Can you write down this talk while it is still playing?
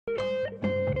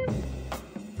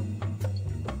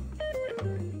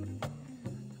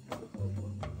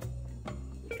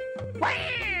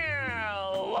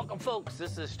folks.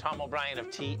 This is Tom O'Brien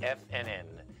of TFNN.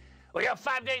 We go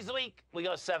 5 days a week. We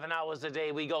go 7 hours a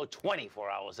day. We go 24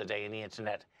 hours a day on the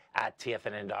internet at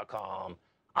TFNN.com.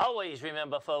 Always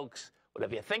remember, folks,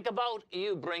 whatever you think about,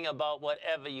 you bring about.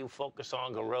 Whatever you focus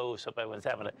on grows. Hope everyone's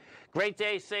having a great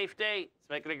day, safe day.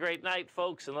 Let's make it a great night,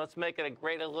 folks, and let's make it a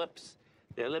great ellipse.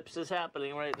 The ellipse is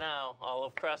happening right now all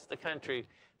across the country.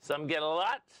 Some get a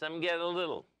lot, some get a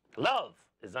little. Love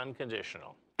is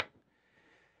unconditional.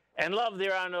 And love,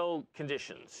 there are no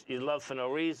conditions. You love for no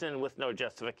reason, with no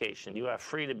justification. You are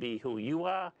free to be who you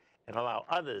are and allow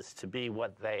others to be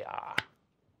what they are.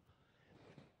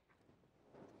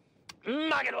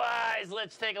 Market-wise,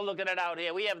 let's take a look at it out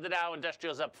here. We have the Dow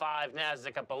Industrials up 5,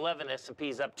 NASDAQ up 11,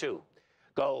 S&P's up 2.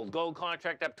 Gold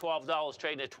contract up $12,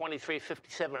 trading at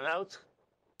 $23.57 an ounce.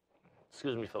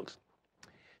 Excuse me, folks.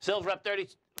 Silver up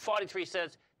 43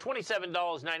 cents,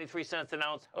 $27.93 an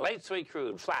ounce. Light sweet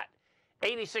crude, flat.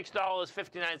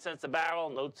 $86.59 a barrel,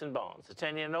 notes and bonds. The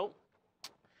 10-year note,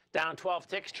 down 12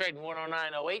 ticks, trading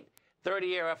 109.08.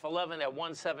 30-year F11 at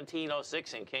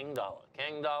 117.06 in King Dollar.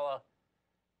 King Dollar,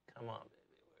 come on,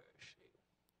 baby, where is she?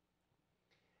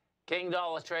 King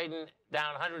Dollar trading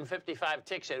down 155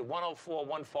 ticks at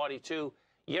 104.142.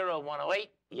 Euro 108,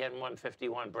 yen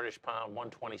 151, British pound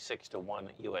 126 to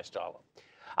 1 US dollar.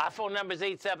 Our phone number is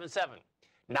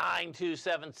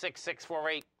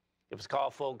 877-927-6648. Give us a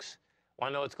call, folks.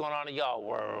 Want to know what's going on in your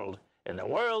world. In the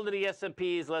world of the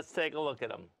S&Ps, let's take a look at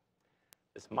them.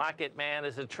 This market, man,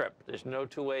 is a trip. There's no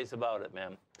two ways about it,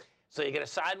 man. So you get a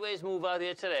sideways move out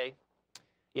here today.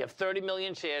 You have 30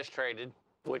 million shares traded,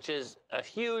 which is a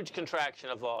huge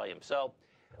contraction of volume. So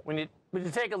when you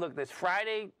take a look, this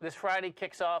Friday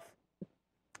kicks off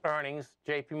earnings,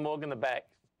 JP Morgan the back.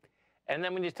 And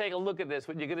then when you take a look at this,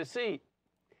 what you're going to see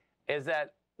is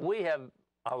that we have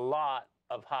a lot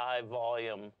of high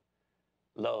volume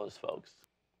lows, folks,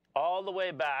 all the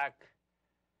way back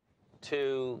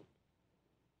to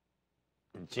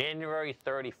January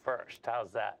 31st.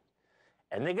 How's that?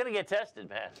 And they're going to get tested,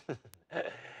 man.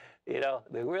 You know,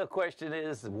 the real question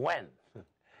is when.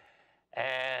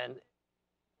 And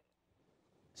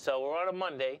so we're on a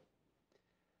Monday.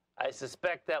 I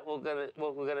suspect that what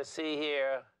we're gonna see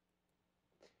here.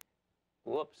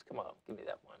 Whoops! Come on, give me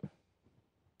that one.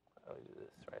 How do we do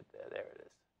this? Right there. There it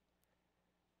is.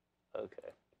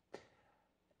 Okay.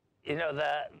 You know,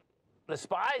 the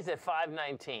SPY is at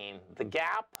 519. The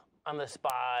gap on the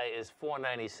SPY is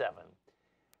 497.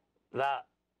 The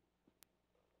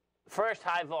first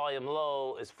high volume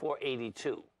low is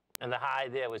 482, and the high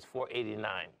there was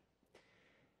 489.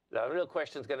 The real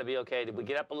question is going to be, okay, did we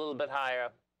get up a little bit higher,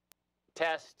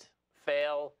 test,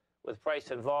 fail with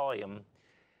price and volume?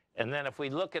 And then if we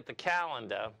look at the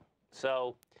calendar,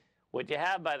 so what you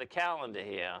have by the calendar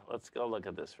here, let's go look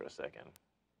at this for a second.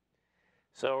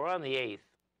 So we're on the 8th.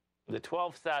 The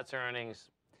 12th starts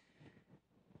earnings.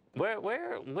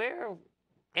 We're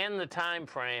in the time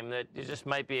frame that you just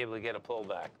might be able to get a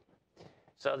pullback.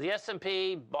 So the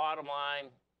S&P, bottom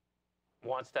line,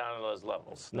 wants down to those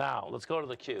levels. Now, let's go to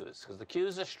the Qs, because the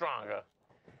Qs are stronger.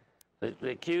 The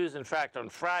Qs, in fact, on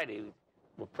Friday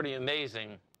were pretty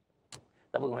amazing.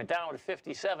 That we went down with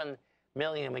 57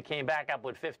 million, we came back up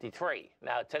with 53.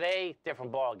 Now, today,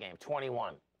 different ball game,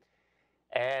 21.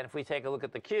 And if we take a look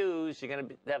at the Qs, you're going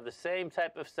to have the same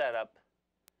type of setup.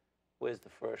 Where's the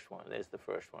first one? There's the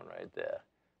first one right there.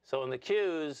 So in the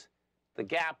Qs, the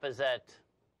gap is at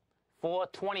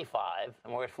 425,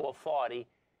 and we're at 440.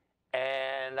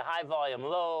 And the high volume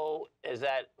low is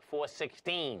at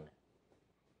 416.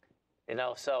 You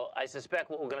know, so I suspect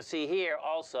what we're going to see here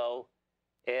also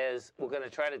is we're going to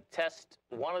try to test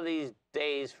one of these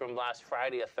days from last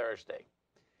Friday or Thursday.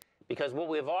 Because what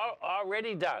we've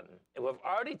already done, we've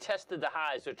already tested the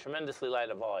highs with tremendously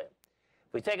lighter volume.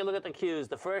 If we take a look at the Qs,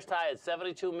 the first high at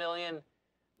 72 million,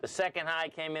 the second high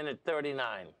came in at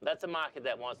 39. That's a market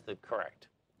that wants to correct.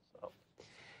 So,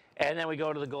 and then we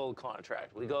go to the gold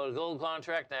contract. We go to the gold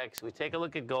contract next. We take a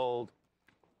look at gold.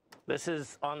 This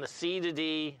is on the C to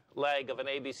D leg of an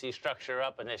ABC structure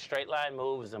up, and there's straight line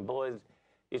moves, and boys,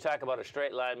 you talk about a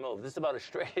straight line move. This is about as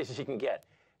straight as you can get.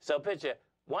 So picture,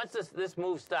 once this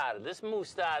move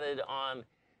started on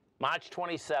March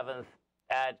 27th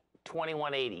at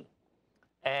 2180,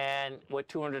 and we're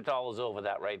 $200 over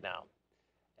that right now.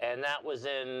 And that was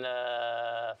in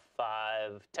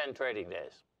 10 trading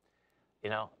days. You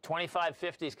know,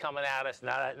 2550 is coming at us.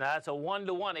 Now that's a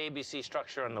one-to-one ABC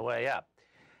structure on the way up.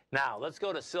 Now, let's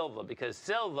go to silver, because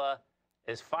silver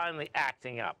is finally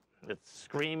acting up. It's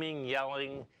screaming,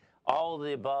 yelling, all of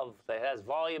the above. It has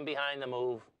volume behind the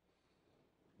move.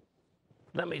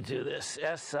 Let me do this.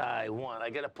 SI1. I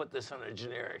got to put this on a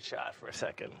generic chart for a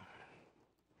second.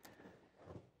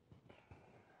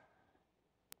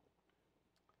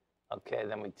 Okay,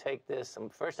 then we take this,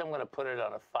 and first I'm going to put it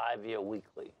on a 5-year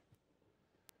weekly.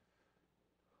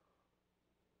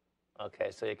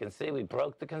 Okay, so you can see we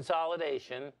broke the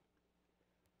consolidation.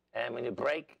 And when you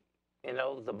break, you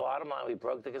know, the bottom line, we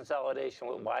broke the consolidation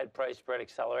with wide price spread,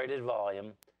 accelerated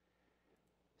volume.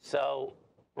 So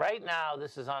right now,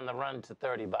 this is on the run to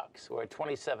 30 bucks. We're at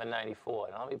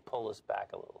 27.94. Now let me pull this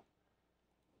back a little.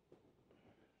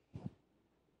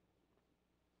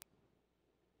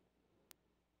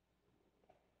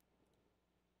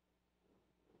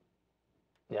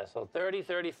 Yeah, so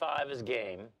 30.35 is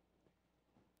game.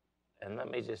 And let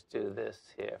me just do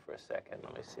this here for a second.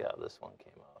 Let me see how this one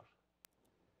came out.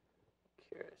 I'm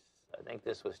curious. I think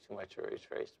this was too much of a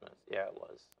retracement. Yeah, it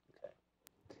was. Okay.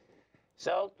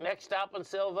 So next up on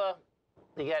silver,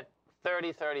 you get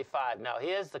 30.35. Now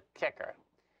here's the kicker,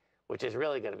 which is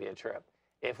really going to be a trip.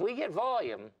 If we get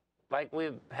volume, like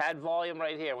we've had volume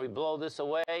right here, we blow this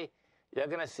away, you're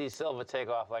going to see silver take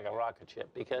off like a rocket ship,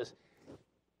 because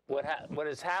what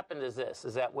has happened is this,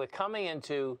 is that we're coming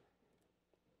into,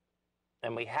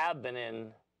 and we have been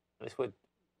in, this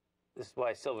is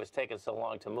why silver's taken so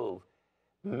long to move,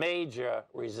 major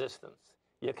resistance.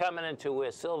 You're coming into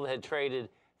where silver had traded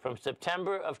from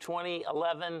September of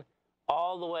 2011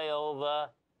 all the way over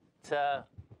to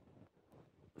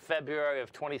February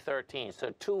of 2013.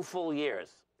 So 2 full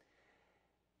years.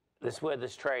 This is where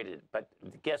this traded. But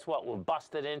guess what? We're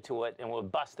busted into it, and we're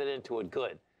busted into it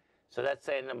good. So that's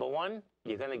saying, number one,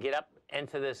 you're going to get up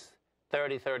into this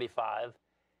 30.35.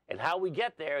 And how we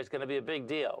get there is going to be a big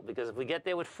deal, because if we get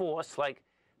there with force, like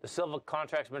the silver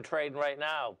contract's been trading right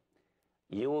now,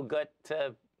 you will get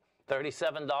to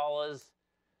 $37,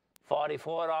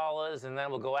 $44, and then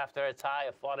we'll go after its high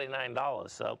of $49.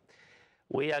 So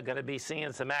we are going to be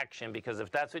seeing some action, because if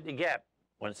that's what you get,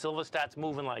 when silver starts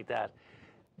moving like that,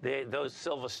 those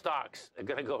silver stocks are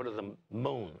going to go to the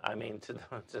moon. I mean, to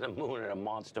the moon in a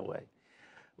monster way.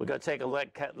 We're going to take a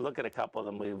look at a couple of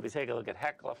them. We take a look at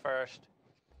Heckler first.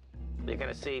 You're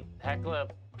going to see Heckler,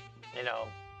 you know,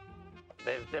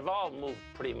 they've all moved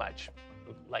pretty much,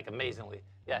 like, amazingly.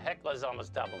 Yeah, Heckler's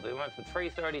almost doubled. We went from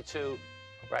 332.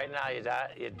 Right now,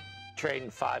 you're trading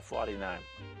 549.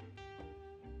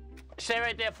 Stay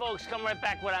right there, folks. Come right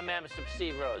back with our man, Mr.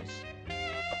 Steve Rhodes.